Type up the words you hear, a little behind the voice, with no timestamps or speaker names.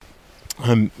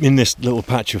I'm in this little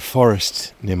patch of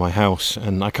forest near my house,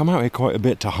 and I come out here quite a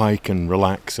bit to hike and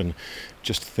relax and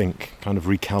just think, kind of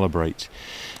recalibrate.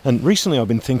 And recently I've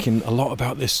been thinking a lot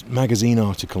about this magazine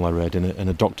article I read in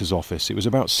a doctor's office. It was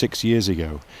about 6 years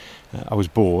ago. I was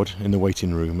bored in the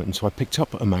waiting room, and so I picked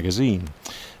up a magazine.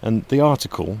 And the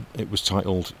article, it was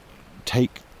titled,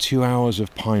 "Take 2 hours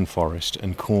of pine forest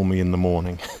and call me in the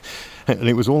morning." And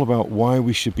it was all about why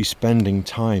we should be spending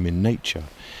time in nature.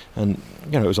 And,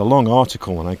 it was a long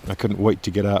article, and I couldn't wait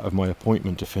to get out of my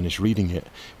appointment to finish reading it,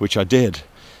 which I did.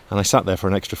 And I sat there for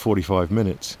an extra 45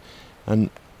 minutes. And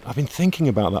I've been thinking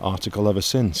about that article ever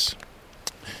since.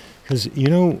 Because,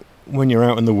 when you're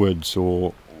out in the woods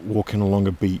or walking along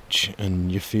a beach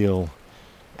and you feel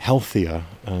healthier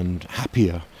and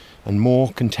happier and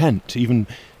more content, even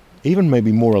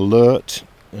maybe more alert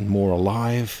and more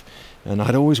alive. And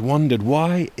I'd always wondered,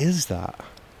 why is that?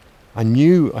 I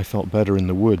knew I felt better in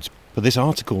the woods, but this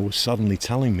article was suddenly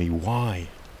telling me why.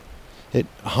 It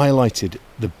highlighted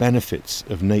the benefits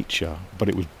of nature, but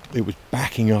it was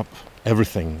backing up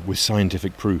everything with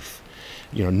scientific proof.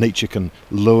 Nature can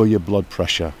lower your blood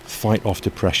pressure, fight off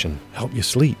depression, help you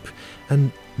sleep,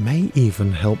 and may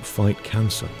even help fight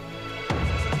cancer.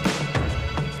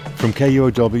 From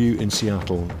KUOW in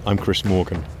Seattle, I'm Chris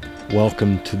Morgan.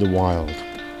 Welcome to the wild.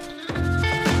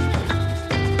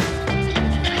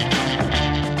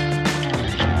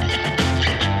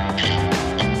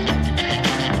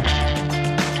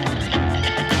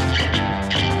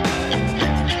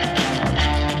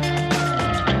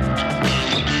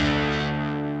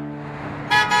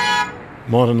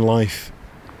 Modern life,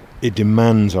 it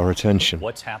demands our attention.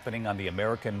 What's happening on the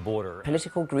American border?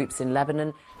 Political groups in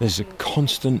Lebanon. There's a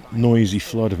constant, noisy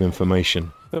flood of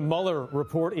information. The Mueller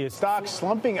report is stock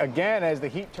slumping again as the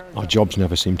heat turns. Our jobs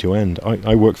never seem to end.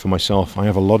 I work for myself. I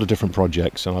have a lot of different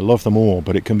projects, and I love them all,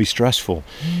 but it can be stressful.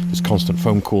 There's constant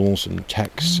phone calls and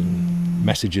texts and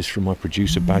messages from my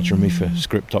producer badgering me for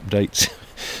script updates.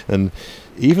 And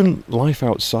even life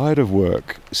outside of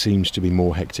work seems to be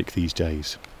more hectic these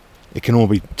days. It can all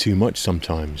be too much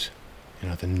sometimes,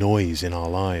 the noise in our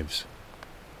lives.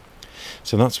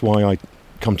 So that's why I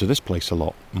come to this place a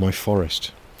lot, my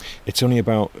forest. It's only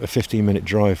about a 15-minute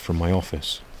drive from my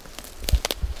office.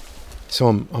 So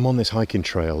I'm on this hiking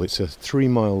trail. It's a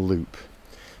 3-mile loop,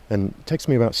 and it takes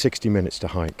me about 60 minutes to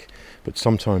hike, but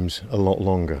sometimes a lot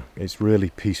longer. It's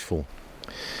really peaceful.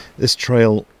 This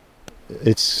trail,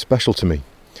 it's special to me.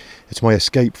 It's my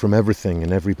escape from everything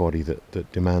and everybody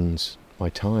that demands my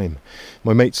time.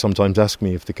 My mates sometimes ask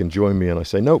me if they can join me, and I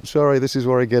say, nope, sorry, this is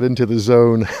where I get into the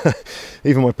zone.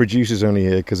 Even my producer's only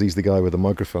here because he's the guy with the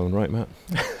microphone, right, Matt?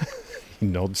 He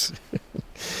nods.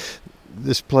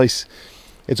 This place,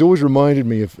 it's always reminded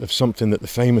me of something that the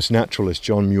famous naturalist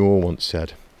John Muir once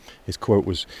said. His quote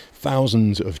was,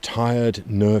 "Thousands of tired,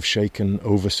 nerve-shaken,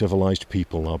 over-civilized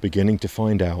people are beginning to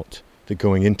find out that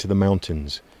going into the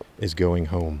mountains is going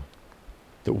home,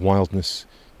 that wildness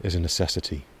is a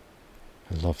necessity."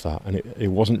 I love that. And it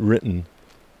wasn't written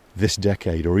this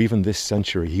decade or even this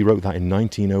century. He wrote that in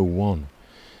 1901.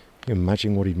 Can you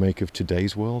imagine what he'd make of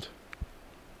today's world?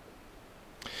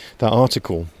 That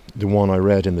article, the one I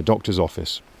read in the doctor's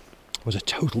office, was a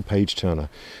total page-turner.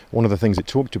 One of the things it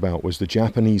talked about was the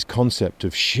Japanese concept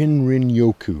of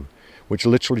Shinrin-yoku, which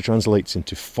literally translates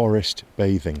into forest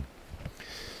bathing.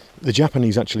 The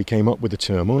Japanese actually came up with the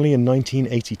term only in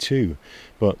 1982,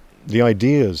 but the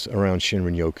ideas around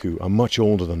Shinrin-yoku are much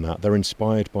older than that. They're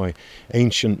inspired by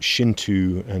ancient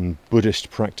Shinto and Buddhist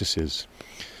practices.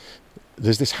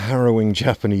 There's this harrowing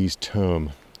Japanese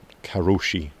term,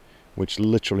 karoshi, which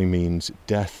literally means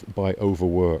death by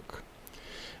overwork.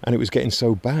 And it was getting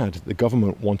so bad, the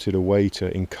government wanted a way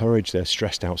to encourage their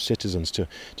stressed out citizens to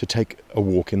take a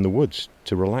walk in the woods,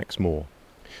 to relax more.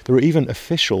 There are even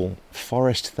official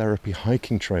forest therapy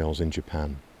hiking trails in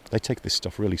Japan. They take this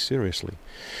stuff really seriously.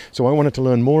 So I wanted to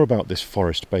learn more about this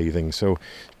forest bathing. So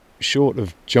short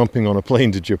of jumping on a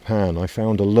plane to Japan, I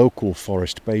found a local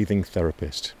forest bathing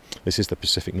therapist. This is the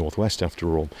Pacific Northwest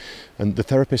after all. And the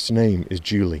therapist's name is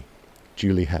Julie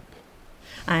Hepp.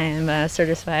 I am a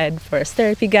certified forest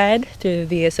therapy guide through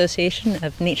the Association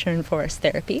of Nature and Forest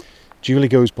Therapy. Julie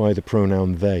goes by the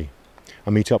pronoun they. I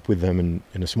meet up with them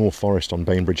in a small forest on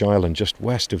Bainbridge Island, just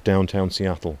west of downtown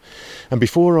Seattle. And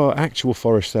before our actual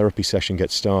forest therapy session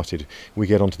gets started, we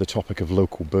get onto the topic of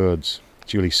local birds.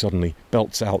 Julie suddenly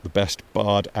belts out the best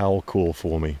barred owl call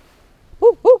for me.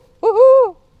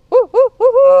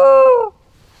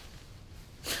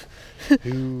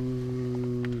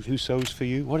 Who sews for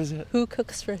you? What is it? Who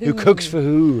cooks for who? Who cooks for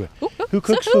who? Who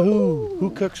cooks for who?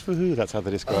 Who cooks for who? That's how they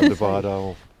describe the barred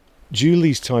owl.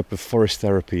 Julie's type of forest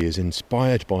therapy is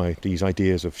inspired by these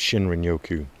ideas of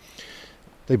Shinrin-yoku.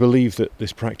 They believe that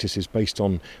this practice is based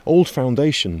on old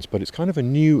foundations, but it's kind of a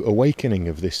new awakening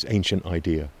of this ancient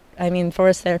idea. I mean,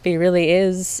 forest therapy really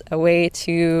is a way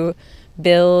to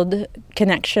build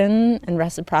connection and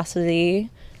reciprocity,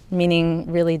 meaning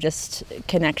really just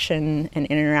connection and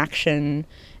interaction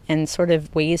and sort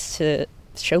of ways to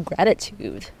show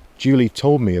gratitude. Julie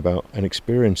told me about an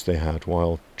experience they had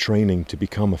while training to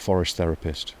become a forest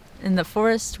therapist. In the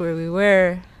forest where we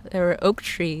were, there were oak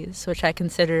trees, which I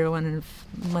consider one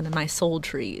of my soul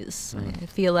trees. I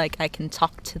feel like I can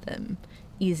talk to them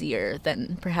easier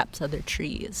than perhaps other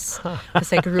trees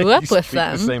because I grew up with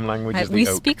them. The same language as the we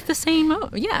oak. speak the same.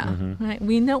 Right?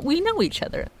 We know each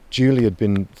other. Julie had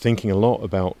been thinking a lot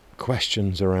about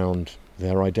questions around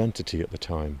their identity at the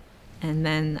time. And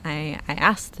then I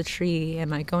asked the tree,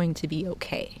 am I going to be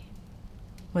okay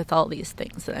with all these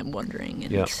things that I'm wondering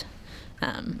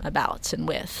about and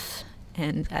with?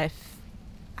 And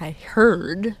I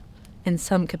heard in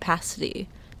some capacity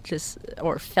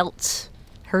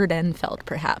heard and felt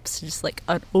perhaps, just like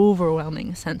an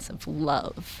overwhelming sense of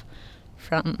love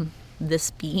from this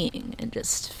being, and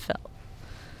just felt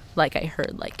like I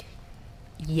heard like,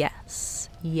 yes,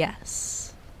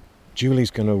 yes.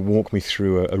 Julie's going to walk me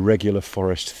through a regular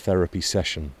forest therapy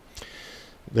session.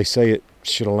 They say it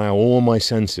should allow all my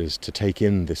senses to take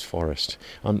in this forest.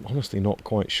 I'm honestly not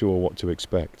quite sure what to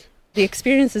expect. The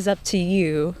experience is up to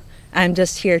you. I'm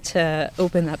just here to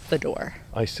open up the door.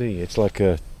 I see. It's like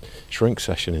a shrink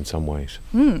session in some ways.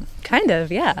 Kind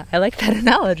of, yeah. I like that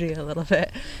analogy a little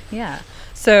bit. Yeah.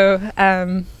 So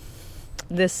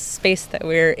this space that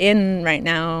we're in right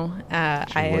now,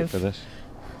 Should we wait for this?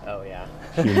 Oh, yeah.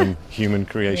 Human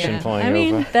creation flying I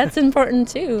mean, over. that's important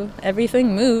too.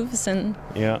 Everything moves, and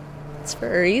Yeah. it's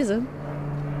for a reason.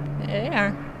 There they are.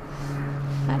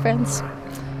 Hi, friends.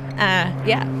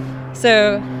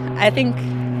 So I think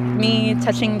me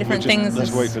touching different things.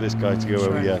 Let's wait for this guy to go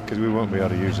over, because we won't be able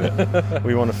to use it.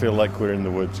 We want to feel like we're in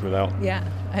the woods without... Yeah,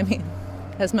 I mean,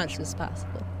 as much as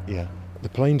possible. Yeah. The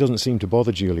plane doesn't seem to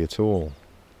bother Julie at all.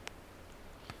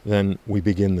 Then we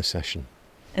begin the session.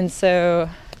 And so,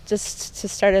 just to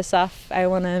start us off, I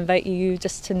want to invite you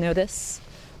just to notice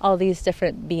all these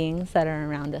different beings that are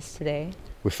around us today.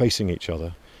 We're facing each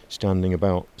other, standing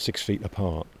about 6 feet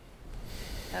apart.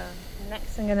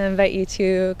 Next, I'm going to invite you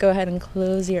to go ahead and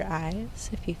close your eyes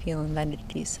if you feel invited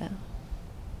to do so.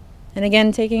 And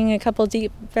again, taking a couple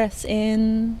deep breaths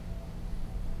in,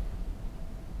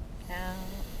 out,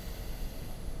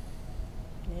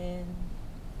 in,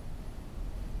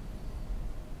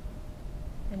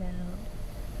 and out.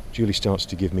 Julie starts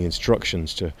to give me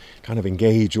instructions to kind of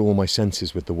engage all my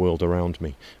senses with the world around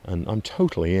me, and I'm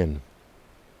totally in.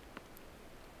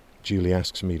 Julie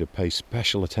asks me to pay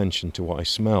special attention to what I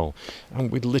smell,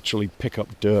 and we'd literally pick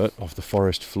up dirt off the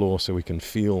forest floor so we can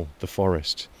feel the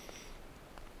forest.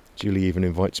 Julie even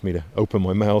invites me to open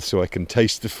my mouth so I can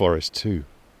taste the forest too.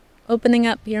 Opening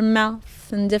up your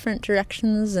mouth in different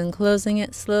directions and closing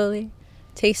it slowly,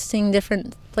 tasting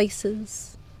different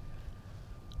places.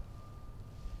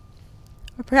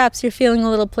 Or perhaps you're feeling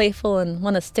a little playful and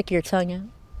want to stick your tongue out.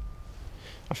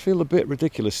 I feel a bit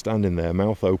ridiculous standing there,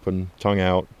 mouth open, tongue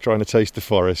out, trying to taste the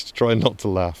forest, trying not to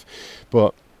laugh.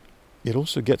 But it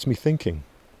also gets me thinking.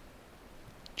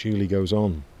 Julie goes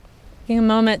on. Taking a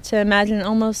moment to imagine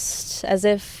almost as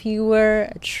if you were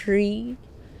a tree.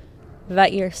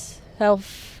 Invite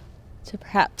yourself to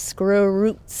perhaps grow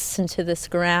roots into this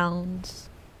ground.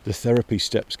 The therapy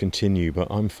steps continue, but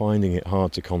I'm finding it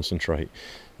hard to concentrate.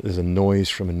 There's a noise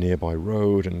from a nearby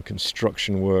road and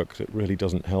construction work that really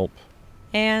doesn't help.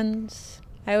 And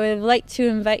I would like to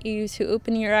invite you to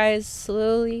open your eyes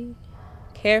slowly,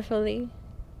 carefully,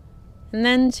 and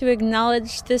then to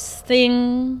acknowledge this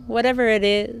thing, whatever it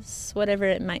is, whatever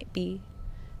it might be,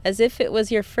 as if it was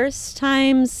your first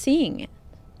time seeing it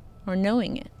or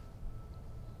knowing it.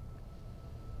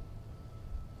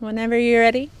 Whenever you're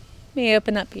ready, you may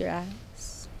open up your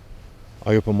eyes.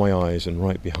 I open my eyes, and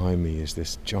right behind me is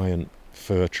this giant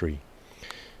fir tree.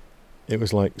 It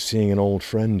was like seeing an old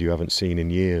friend you haven't seen in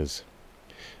years.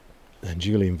 And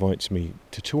Julie invites me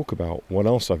to talk about what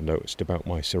else I've noticed about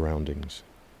my surroundings.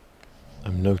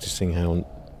 I'm noticing how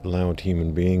loud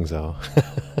human beings are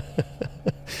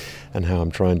and how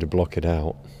I'm trying to block it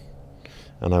out.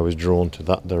 And I was drawn to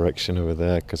that direction over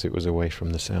there because it was away from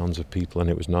the sounds of people, and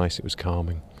it was nice, it was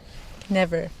calming.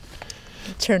 Never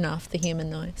turn off the human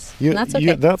noise. You, And that's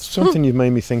okay. that's something you've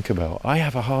made me think about. I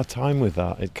have a hard time with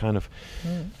that. It kind of,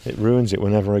 it ruins it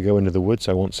whenever I go into the woods.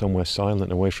 I want somewhere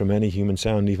silent, away from any human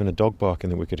sound, even a dog barking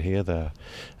that we could hear there.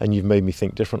 And you've made me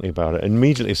think differently about it. And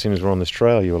immediately, as soon as we're on this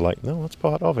trail, you were like, no, that's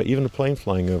part of it. Even a plane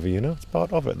flying over, it's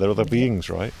part of it. They're other beings,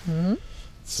 right? Mm-hmm.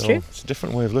 So true. It's a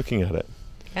different way of looking at it.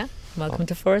 Yeah. Welcome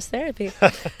to forest therapy.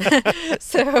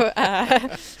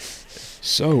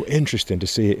 So interesting to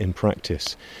see it in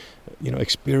practice.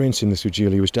 Experiencing this with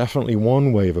Julie was definitely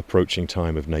one way of approaching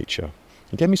time of nature.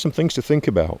 It gave me some things to think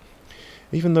about.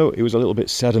 Even though it was a little bit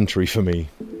sedentary for me,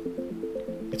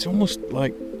 it's almost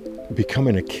like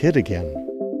becoming a kid again.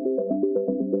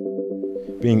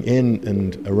 Being in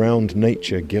and around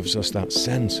nature gives us that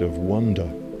sense of wonder.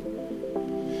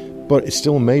 But it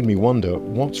still made me wonder,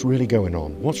 what's really going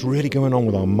on? What's really going on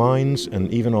with our minds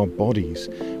and even our bodies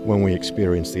when we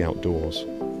experience the outdoors?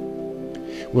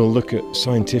 We'll look at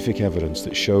scientific evidence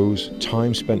that shows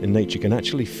time spent in nature can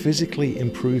actually physically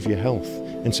improve your health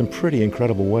in some pretty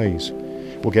incredible ways.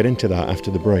 We'll get into that after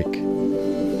the break.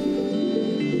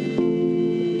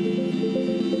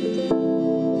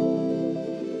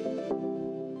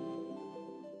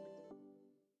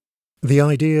 The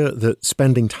idea that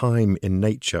spending time in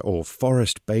nature or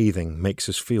forest bathing makes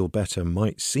us feel better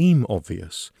might seem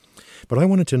obvious, but I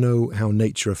wanted to know how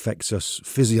nature affects us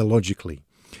physiologically.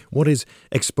 What is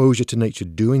exposure to nature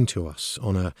doing to us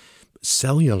on a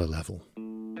cellular level?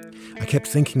 I kept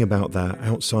thinking about that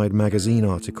Outside magazine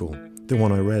article, the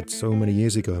one I read so many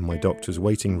years ago in my doctor's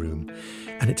waiting room,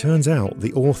 and it turns out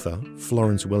the author,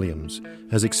 Florence Williams,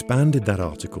 has expanded that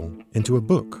article into a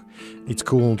book. It's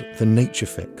called The Nature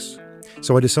Fix.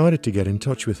 So I decided to get in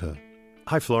touch with her.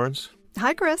 Hi, Florence.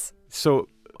 Hi, Chris. So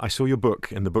I saw your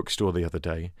book in the bookstore the other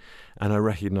day, and I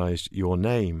recognized your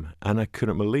name, and I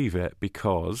couldn't believe it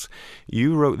because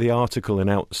you wrote the article in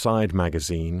Outside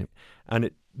magazine, and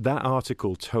that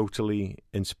article totally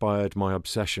inspired my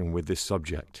obsession with this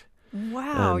subject.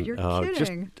 Wow, you're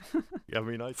kidding.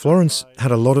 Florence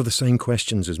had a lot of the same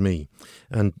questions as me,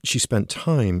 and she spent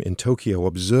time in Tokyo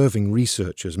observing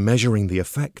researchers measuring the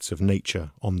effects of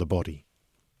nature on the body.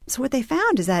 So what they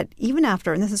found is that even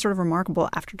after, and this is sort of remarkable,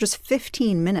 after just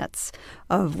 15 minutes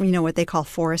of, what they call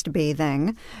forest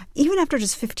bathing, even after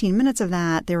just 15 minutes of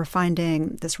that, they were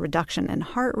finding this reduction in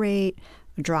heart rate,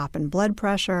 a drop in blood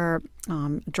pressure, a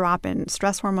drop in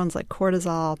stress hormones like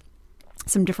cortisol,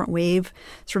 some different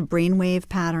brain wave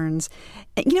patterns.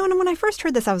 And when I first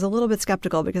heard this, I was a little bit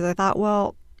skeptical because I thought,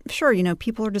 well, sure,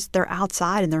 people are they're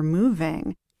outside and they're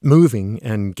moving. Moving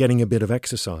and getting a bit of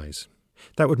exercise.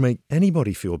 That would make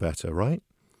anybody feel better, right?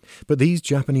 But these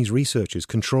Japanese researchers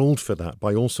controlled for that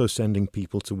by also sending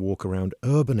people to walk around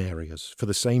urban areas for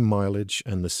the same mileage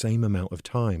and the same amount of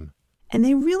time. And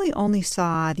they really only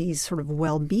saw these sort of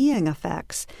well-being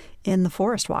effects in the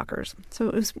forest walkers. So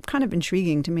it was kind of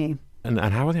intriguing to me. And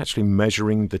how are they actually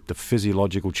measuring the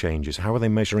physiological changes? How are they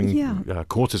measuring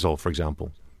cortisol, for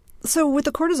example? So with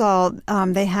the cortisol,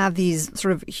 they have these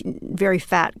sort of very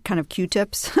fat kind of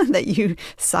Q-tips that you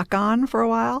suck on for a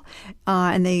while.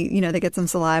 And they get some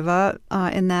saliva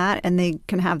in that, and they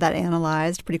can have that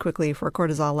analyzed pretty quickly for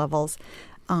cortisol levels.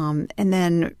 And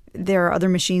then there are other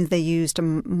machines they use to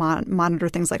monitor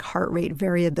things like heart rate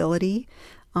variability.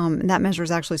 And that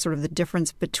measures actually sort of the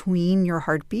difference between your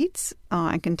heartbeats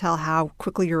and can tell how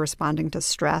quickly you're responding to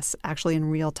stress actually in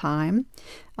real time.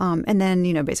 And then,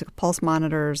 basic pulse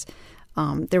monitors.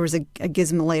 There was a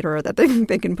gizmolator that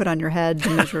they can put on your head to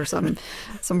measure some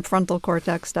frontal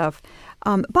cortex stuff.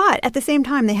 But at the same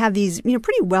time, they have these,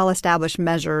 pretty well-established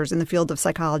measures in the field of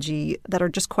psychology that are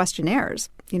just questionnaires.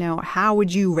 How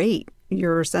would you rate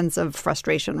your sense of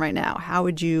frustration right now? How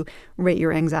would you rate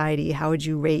your anxiety? How would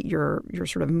you rate your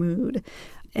sort of mood?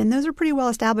 And those are pretty well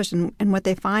established. And what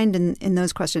they find in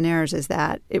those questionnaires is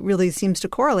that it really seems to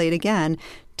correlate, again,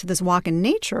 to this walk in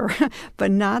nature, but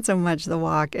not so much the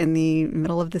walk in the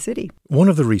middle of the city. One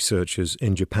of the researchers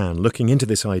in Japan looking into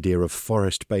this idea of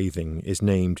forest bathing is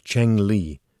named Cheng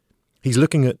Li. He's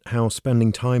looking at how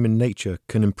spending time in nature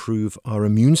can improve our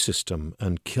immune system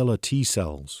and killer T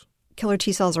cells. Killer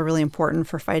T cells are really important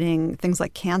for fighting things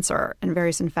like cancer and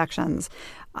various infections.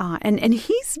 And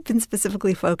he's been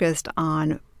specifically focused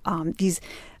on these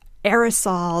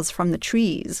aerosols from the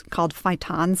trees called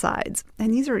phytoncides.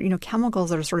 And these are, chemicals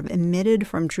that are sort of emitted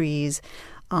from trees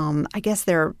I guess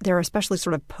they're especially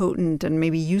sort of potent and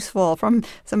maybe useful from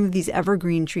some of these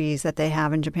evergreen trees that they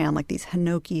have in Japan, like these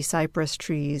hinoki cypress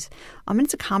trees. And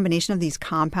it's a combination of these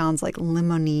compounds like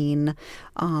limonene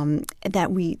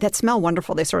that smell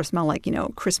wonderful. They sort of smell like,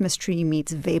 Christmas tree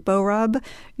meets Vapo Rub.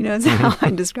 Is how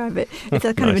I describe it. It's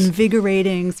a kind of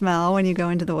invigorating smell when you go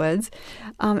into the woods.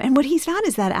 And what he's found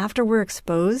is that after we're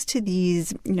exposed to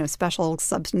these, special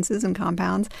substances and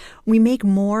compounds, we make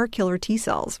more killer T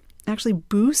cells. Actually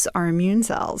boosts our immune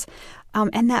cells.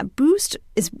 And that boost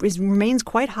remains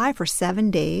quite high for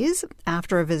 7 days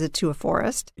after a visit to a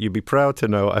forest. You'd be proud to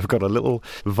know I've got a little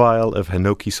vial of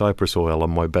hinoki cypress oil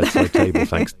on my bedside table.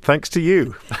 Thanks to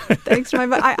you. Thanks to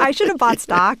I should have bought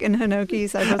stock in hinoki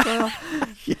cypress oil.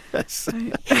 Yes,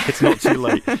 it's not too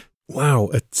late. Wow,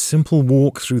 a simple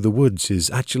walk through the woods is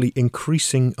actually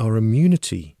increasing our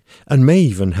immunity and may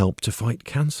even help to fight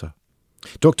cancer.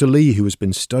 Dr. Lee, who has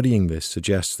been studying this,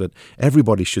 suggests that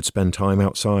everybody should spend time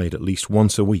outside at least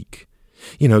once a week.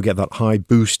 Get that high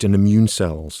boost in immune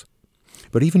cells.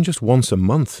 But even just once a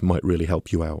month might really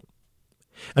help you out.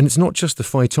 And it's not just the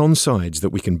phytoncides that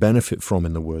we can benefit from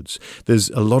in the woods. There's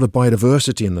a lot of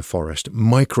biodiversity in the forest,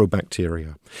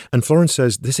 microbacteria. And Florence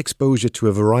says this exposure to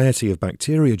a variety of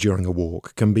bacteria during a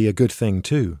walk can be a good thing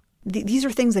too. These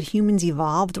are things that humans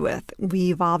evolved with.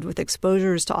 We evolved with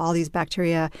exposures to all these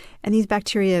bacteria, and these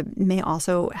bacteria may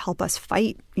also help us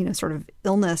fight, sort of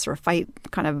illness or fight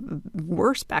kind of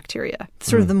worse bacteria.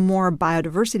 Sort of the more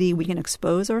biodiversity we can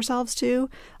expose ourselves to,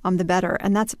 the better.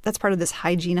 And that's part of this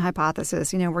hygiene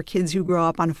hypothesis, where kids who grow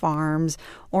up on farms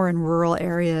or in rural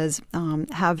areas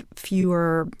have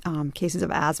fewer cases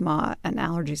of asthma and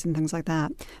allergies and things like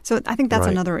that. So I think that's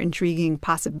another intriguing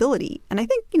possibility. And I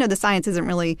think, the science isn't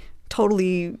really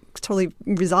totally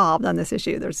resolved on this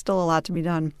issue. There's still a lot to be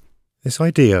done. This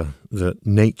idea that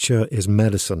nature is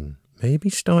medicine may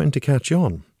be starting to catch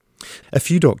on. A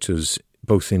few doctors,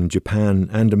 both in Japan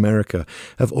and America,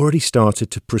 have already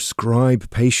started to prescribe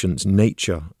patients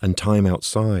nature and time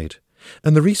outside.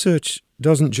 And the research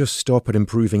doesn't just stop at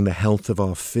improving the health of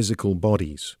our physical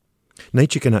bodies.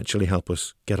 Nature can actually help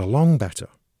us get along better.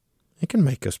 It can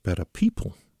make us better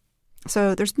people.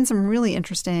 So there's been some really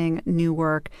interesting new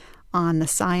work on the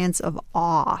science of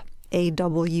awe,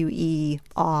 A-W-E,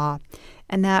 awe,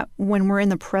 and that when we're in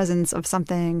the presence of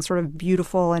something sort of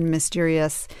beautiful and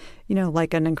mysterious,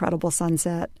 like an incredible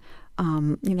sunset,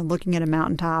 looking at a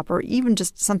mountaintop, or even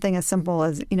just something as simple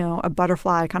as, a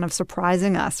butterfly kind of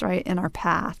surprising us, right, in our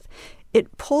path,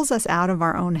 it pulls us out of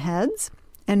our own heads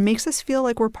and makes us feel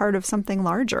like we're part of something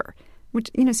larger, which,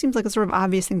 seems like a sort of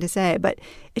obvious thing to say. But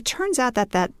it turns out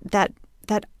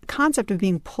that concept of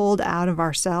being pulled out of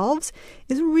ourselves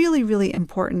is really, really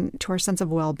important to our sense of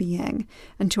well-being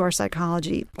and to our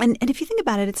psychology. And if you think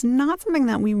about it, it's not something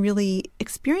that we really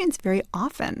experience very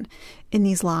often in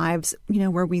these lives,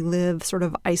 where we live sort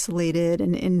of isolated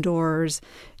and indoors.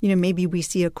 Maybe we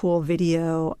see a cool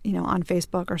video, on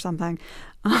Facebook or something.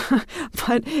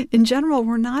 But in general,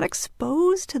 we're not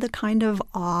exposed to the kind of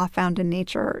awe found in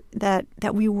nature that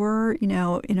we were, in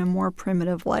a more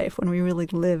primitive life when we really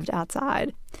lived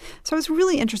outside. So I was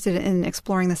really interested in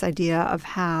exploring this idea of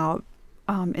how,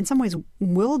 in some ways,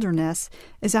 wilderness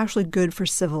is actually good for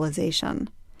civilization,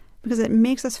 because it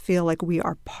makes us feel like we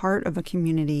are part of a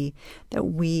community, that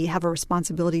we have a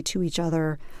responsibility to each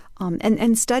other.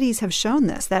 And studies have shown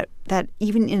this, that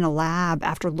even in a lab,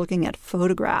 after looking at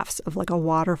photographs of like a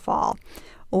waterfall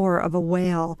or of a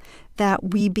whale,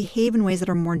 that we behave in ways that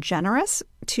are more generous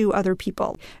to other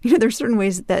people. There's certain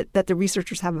ways that the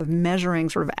researchers have of measuring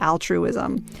sort of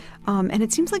altruism. And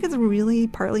it seems like it's really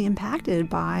partly impacted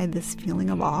by this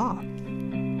feeling of awe.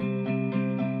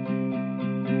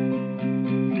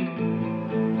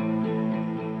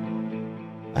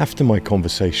 After my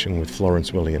conversation with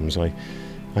Florence Williams, I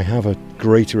have a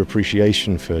greater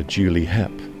appreciation for Julie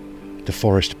Hepp, the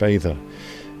forest bather.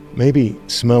 Maybe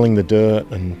smelling the dirt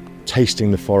and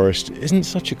tasting the forest isn't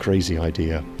such a crazy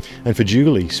idea. And for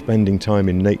Julie, spending time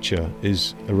in nature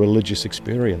is a religious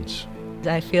experience.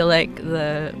 I feel like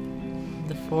the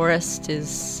forest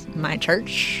is my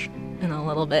church in a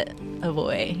little bit of a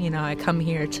way. I come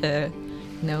here to,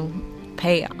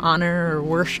 pay honor or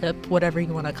worship, whatever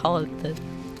you want to call it,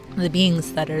 the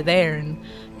beings that are there, and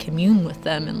commune with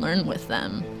them and learn with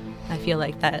them. I feel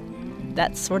like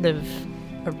that's sort of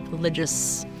a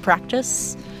religious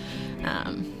practice.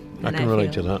 I can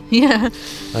relate to that. Yeah.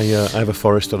 I have a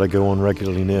forest that I go on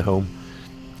regularly near home,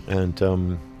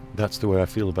 and that's the way I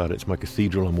feel about it. It's my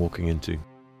cathedral I'm walking into.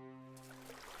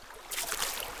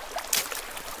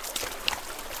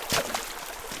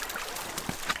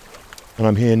 And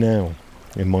I'm here now,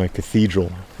 in my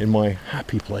cathedral, in my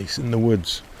happy place in the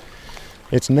woods.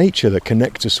 It's nature that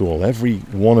connects us all, every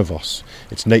one of us.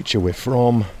 It's nature we're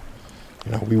from.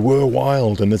 We were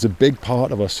wild, and there's a big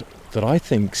part of us that I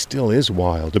think still is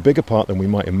wild, a bigger part than we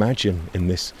might imagine in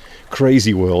this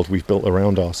crazy world we've built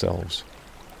around ourselves.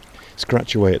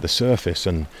 Scratch away at the surface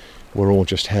and we're all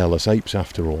just hairless apes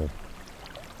after all.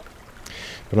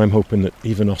 But I'm hoping that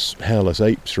even us hairless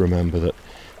apes remember that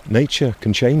nature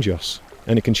can change us,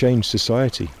 and it can change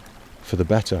society for the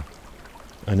better.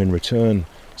 And in return,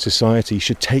 society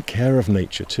should take care of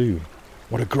nature too.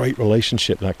 What a great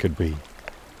relationship that could be.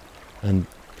 And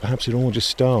perhaps it all just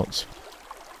starts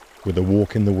with a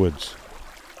walk in the woods.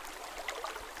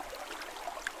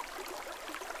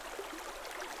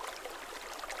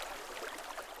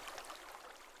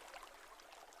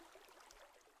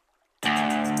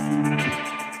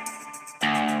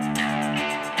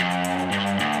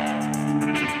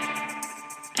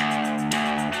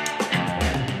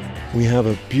 We have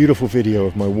a beautiful video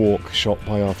of my walk shot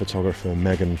by our photographer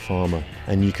Megan Farmer,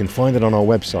 and you can find it on our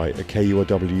website at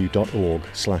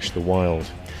kurw.org/thewild.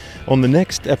 On the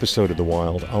next episode of The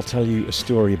Wild, I'll tell you a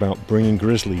story about bringing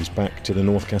grizzlies back to the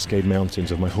North Cascade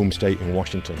Mountains of my home state in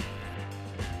Washington.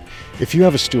 If you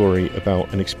have a story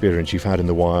about an experience you've had in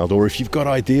the wild, or if you've got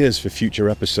ideas for future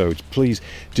episodes, please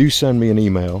do send me an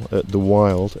email at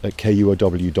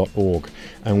thewild@kurw.org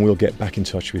and we'll get back in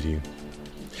touch with you.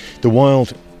 The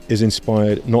Wild is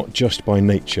inspired not just by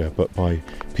nature, but by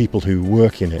people who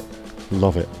work in it,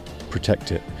 love it,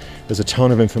 protect it. There's a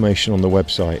ton of information on the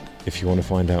website if you want to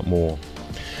find out more.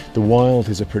 The Wild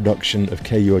is a production of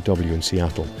KUOW in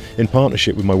Seattle, in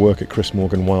partnership with my work at Chris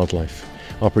Morgan Wildlife.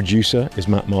 Our producer is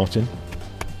Matt Martin.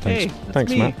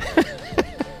 Thanks, Matt.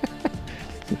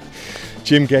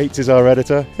 Jim Gates is our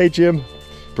editor. Hey, Jim.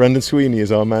 Brendan Sweeney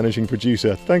is our managing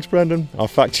producer. Thanks, Brendan. Our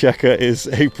fact checker is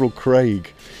April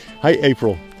Craig. Hey,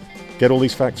 April. Get all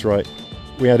these facts right.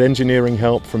 We had engineering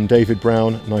help from David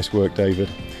Brown. Nice work, David.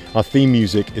 Our theme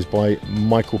music is by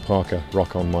Michael Parker.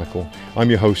 Rock on, Michael.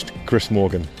 I'm your host, Chris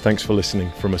Morgan. Thanks for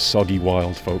listening from a soggy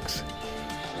wild, folks.